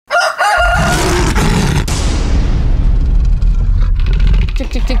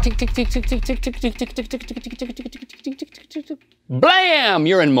Blam!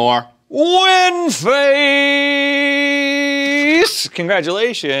 You're in more. Win face!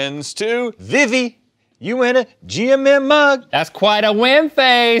 Congratulations to Vivi. You win a GMM mug. That's quite a win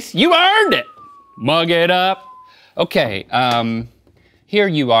face. You earned it. Mug it up. Okay, here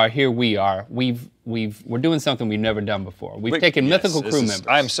you are, here we are. We're doing something we've never done before. We've taken mythical crew members.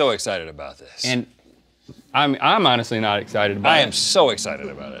 I'm so excited about this. And I'm honestly not excited about it. I am so excited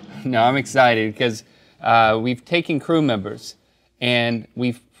about it. No, I'm excited because we've taken crew members and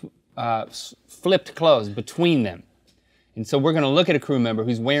we've flipped clothes between them. And so we're gonna look at a crew member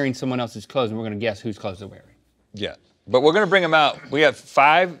who's wearing someone else's clothes and we're gonna guess whose clothes they're wearing. Yeah, but we're gonna bring them out. We have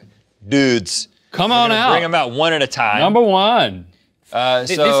 5 dudes. Come on out. Bring them out one at a time. Number 1. So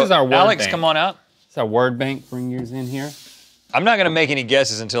this is our word Alex, bank. come on out. It's our word bank. Bring yours in here. I'm not gonna make any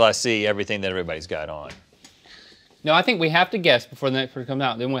guesses until I see everything that everybody's got on. No, I think we have to guess before the next person comes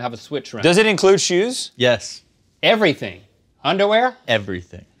out. Then we'll have a switch round. Does it include shoes? Yes. Everything. Underwear?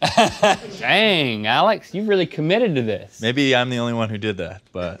 Everything. Dang, Alex, you really committed to this. Maybe I'm the only one who did that,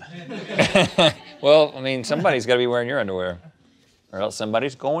 but. Well, I mean, somebody's gotta be wearing your underwear, or else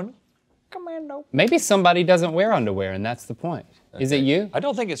somebody's going commando. Maybe somebody doesn't wear underwear, and that's the point. Okay. Is it you? I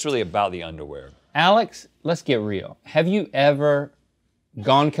don't think it's really about the underwear. Alex, let's get real. Have you ever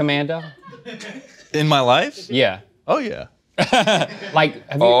gone commando? In my life? Yeah. Oh, yeah. Like,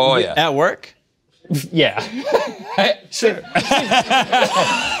 have you, Oh, yeah. At work? Yeah. Sure.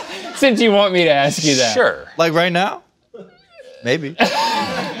 Since you want me to ask you that. Sure. Like right now? Maybe.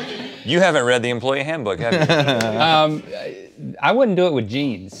 You haven't read the employee handbook, have you? I wouldn't do it with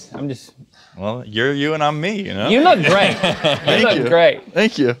jeans. I'm just. Well, you're you and I'm me, you know? You look great. You look great.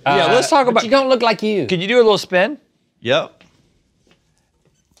 Thank you. Yeah, let's talk about. You don't look like you. Could you do a little spin? Yep.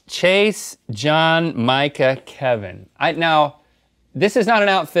 Chase, John, Micah, Kevin. Now, this is not an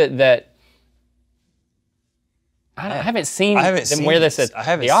outfit that I haven't seen them wear this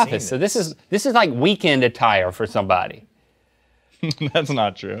at the office. So this is like weekend attire for somebody. That's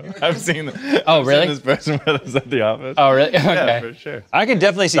not true. I've seen. Oh, really? I've seen this person wear this at the office. Oh, really? Okay. Yeah, for sure. I can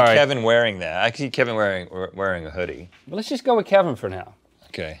definitely see Kevin wearing that. I can see Kevin wearing a hoodie. Well, let's just go with Kevin for now.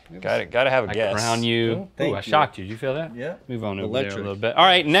 Okay. Got to have a guess. Crown you. Thank I you. shocked you. Did you feel that? Yeah. Move on over Electric. there a little bit. All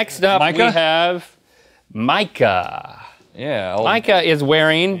right. Next up, Micah? we have Micah. Yeah. Micah is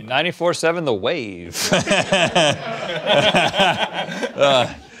wearing 94.7 The Wave.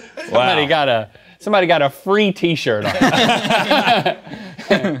 Somebody got a free T-shirt on.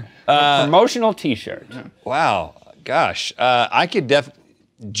 Promotional T-shirt. Wow. Gosh. I could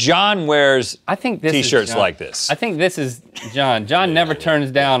John wears I think this T-shirts is John. like this. I think this is John. John never turns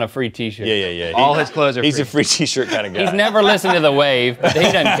down a free T-shirt. Yeah. All his clothes are He's free. a free T-shirt kind of guy. He's never listened to The Wave, but he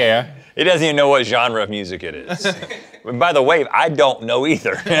doesn't care. He doesn't even know what genre of music it is. And by the Wave, I don't know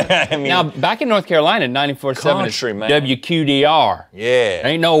either. I mean, Now, back in North Carolina, 94.7 Country, is man. WQDR. yeah. There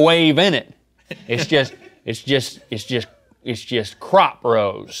ain't no wave in it. It's just crop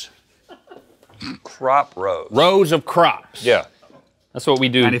rows. Crop rows. Rows of crops. Yeah. That's what we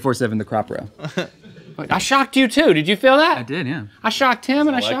do. 94.7 The Crop Row. I shocked you too. Did you feel that? I did, yeah. I shocked him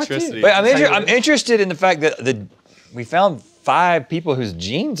and I shocked Electricity. you. But I'm interested in the fact that we found 5 people whose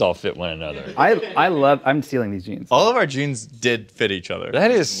jeans all fit one another. I'm stealing these jeans. All of our jeans did fit each other. That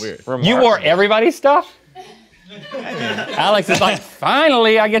is weird. remarkable. You wore everybody's stuff? Alex is like,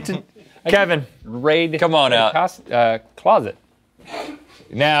 finally I get to Kevin, raid come on out. Closet.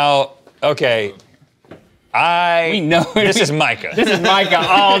 Now, okay. We know This is Micah. This is Micah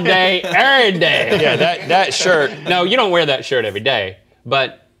all day, every day. Yeah, that shirt. No, you don't wear that shirt every day,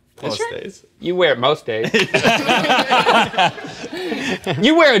 but Most days. you wear it most days.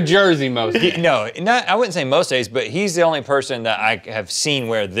 You wear a jersey most days. No, I wouldn't say most days, but he's the only person that I have seen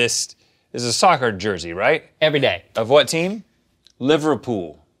wear this. This is a soccer jersey, right? Every day. Of what team?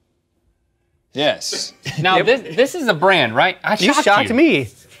 Liverpool. Yes. Now, this is a brand, right? You shocked me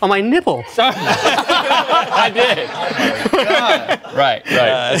on my nipple. Sorry. I did. Right.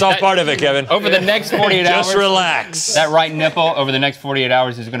 It's all part of it, Kevin. Over the next 48 hours. Just relax. That right nipple over the next 48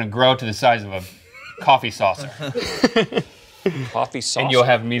 hours is going to grow to the size of a coffee saucer. Coffee sauce. And you'll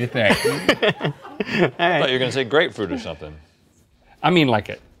have me to thank. I thought you were going to say grapefruit or something. I mean like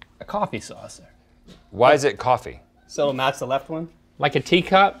a coffee saucer. Why is it coffee? So Matt's the left one? Like a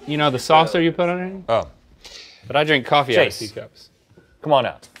teacup, you know, the saucer you put on it? Oh. But I drink coffee out of Chase. teacups. Come on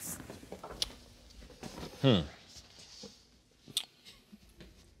out.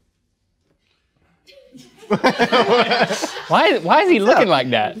 Why is he looking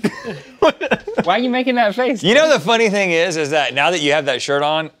like that? Why are you making that face? You know the funny thing is that now that you have that shirt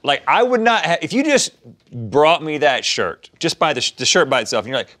on, like I would not have, if you just brought me that shirt, just by the shirt by itself, and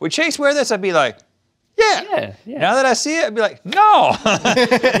you're like, would Chase wear this? I'd be like, yeah. Now that I see it, I'd be like, no.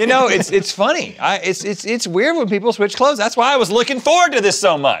 You know, it's funny. It's weird when people switch clothes. That's why I was looking forward to this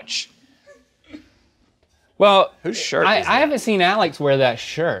so much. Well, whose shirt? I haven't seen Alex wear that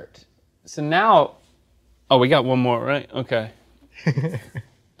shirt, so now. Oh, we got one more, right? Okay.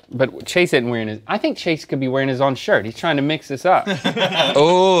 But Chase isn't wearing his. I think Chase could be wearing his own shirt. He's trying to mix this up.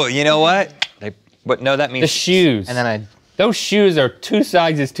 Oh, you know what? But no, that means the shoes. And then those shoes are 2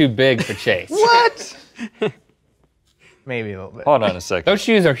 sizes too big for Chase. What? Maybe a little bit. Hold on a second. Those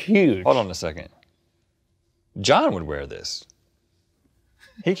shoes are huge. Hold on a second. John would wear this.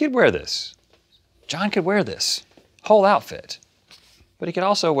 He could wear this. John could wear this whole outfit. But he could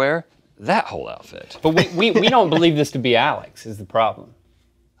also wear that whole outfit. But we don't believe this to be Alex is the problem.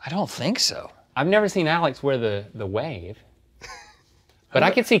 I don't think so. I've never seen Alex wear the wave. But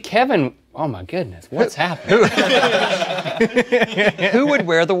I could see Kevin, oh my goodness, what's happening? Who would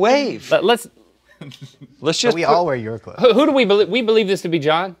wear the wave? Let's just we all wear your clothes. Who do we believe? We believe this to be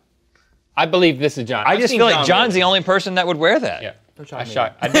John? I believe this is John. I just feel like John's the only person that would wear that. Yeah.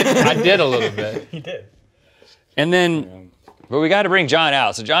 I did a little bit. He did. And then, but we got to bring John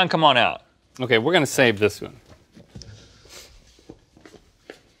out. So John, come on out. Okay, we're gonna save this one.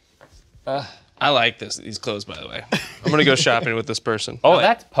 I like these clothes, by the way. I'm gonna go shopping with this person. Oh,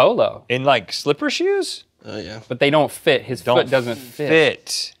 that's polo. In like slipper shoes? Oh yeah. But they don't fit. His foot doesn't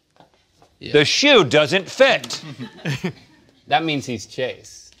fit. Yeah. The shoe doesn't fit. That means he's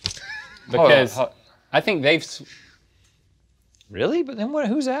Chase. Because I think they've. Really? But then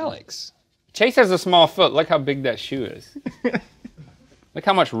who's Alex? Chase has a small foot. Look how big that shoe is. Look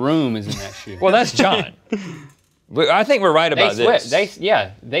how much room is in that shoe. Well, that's John. I think we're right about this.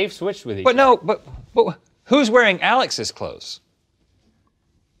 They've switched with each other. No, but who's wearing Alex's clothes?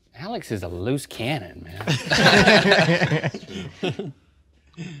 Alex is a loose cannon, man.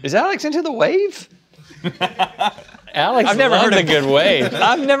 Is Alex into the wave? Alex, I've never heard a good wave.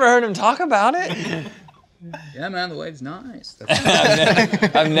 I've never heard him talk about it. Yeah, man, the wave's nice.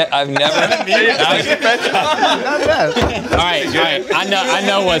 I've never. All right. I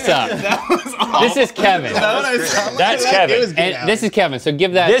know what's up. This is Kevin. That's Kevin. And this is Kevin. So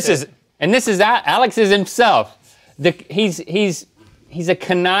give that. This is Alex is himself. He's a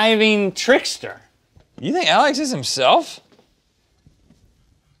conniving trickster. You think Alex is himself?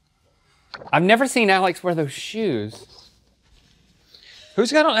 I've never seen Alex wear those shoes.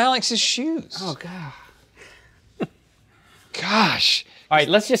 Who's got on Alex's shoes? Oh God. Gosh. All right,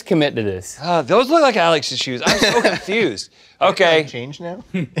 let's just commit to this. Those look like Alex's shoes. I'm so confused. Okay. Change now?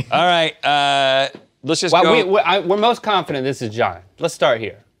 All right. Let's just go. We're most confident this is John. Let's start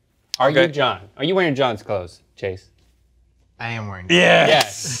here. Are you John? Are you wearing John's clothes, Chase? I am wearing.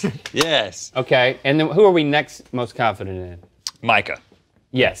 Yes. Yes. Okay. And then who are we next most confident in? Micah.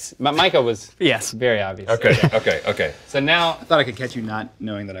 Yes. Micah was Yes. very obvious. Okay. So now. I thought I could catch you not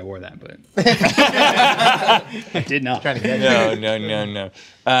knowing that I wore that, but I did not. Trying to get you. No.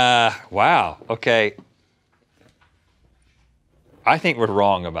 Wow. Okay. I think we're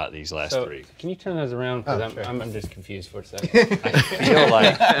wrong about these last three. Can you turn those around? Because sure. I'm just confused for a second. I feel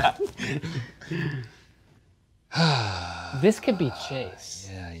like. This could be Chase.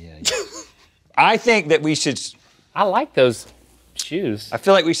 Yeah. I think that we should. I like those shoes. I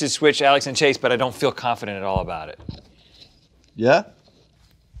feel like we should switch Alex and Chase, but I don't feel confident at all about it. Yeah.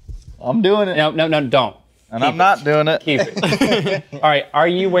 I'm doing it. No, don't. And I'm not doing it. Keep it. All right, are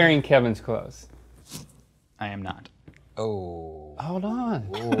you wearing Kevin's clothes? I am not. Oh. Hold on.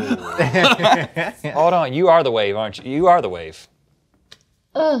 Hold on. You are the wave, aren't you? You are the wave.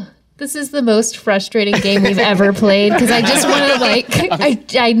 Ugh. This is the most frustrating game we've ever played because I just want to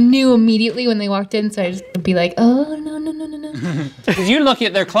I knew immediately when they walked in, so I just would be like, oh, no. Because you look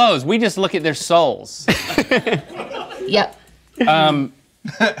at their clothes, we just look at their souls. Yep. Hold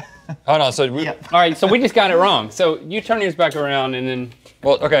on. So All right, so we just got it wrong. So you turn yours back around and then,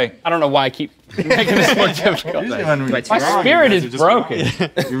 well, okay. I don't know why I keep making this more difficult. My spirit is broken.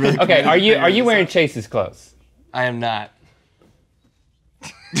 Okay, are you wearing Chase's clothes? I am not.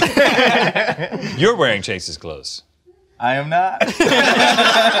 You're wearing Chase's clothes. I am not.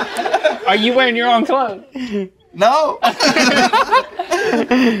 Are you wearing your own clothes? No.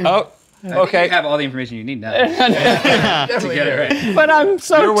 Oh, okay. You have all the information you need now. To get it right. But I'm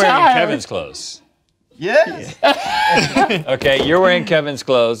so You're wearing tired. Kevin's clothes. Yes. Okay, you're wearing Kevin's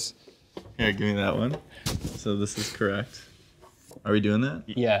clothes. Here, give me that one. So this is correct. Are we doing that?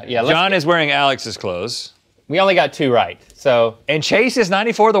 Yeah. John is wearing Alex's clothes. We only got 2 right. So And Chase is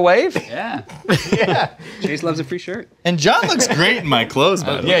 94 the wave? Yeah. Yeah. Chase loves a free shirt. And John looks great in my clothes,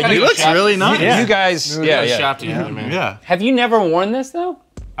 by the way. Yeah, He you- looks really nice. You guys, yeah. Shop together, man. Yeah. have you never worn this though?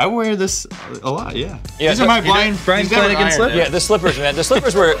 I wear this a lot, yeah. Yeah, These are my Brian Flanagan slippers. Yeah, the slippers, man. The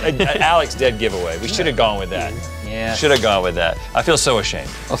slippers were Alex dead giveaway. We should have gone with that. Yeah. Should have gone with that. I feel so ashamed.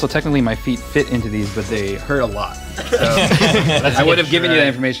 Also, technically, my feet fit into these, but they hurt a lot. So I would have given you that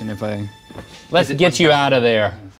information if I. Let's get you out of there.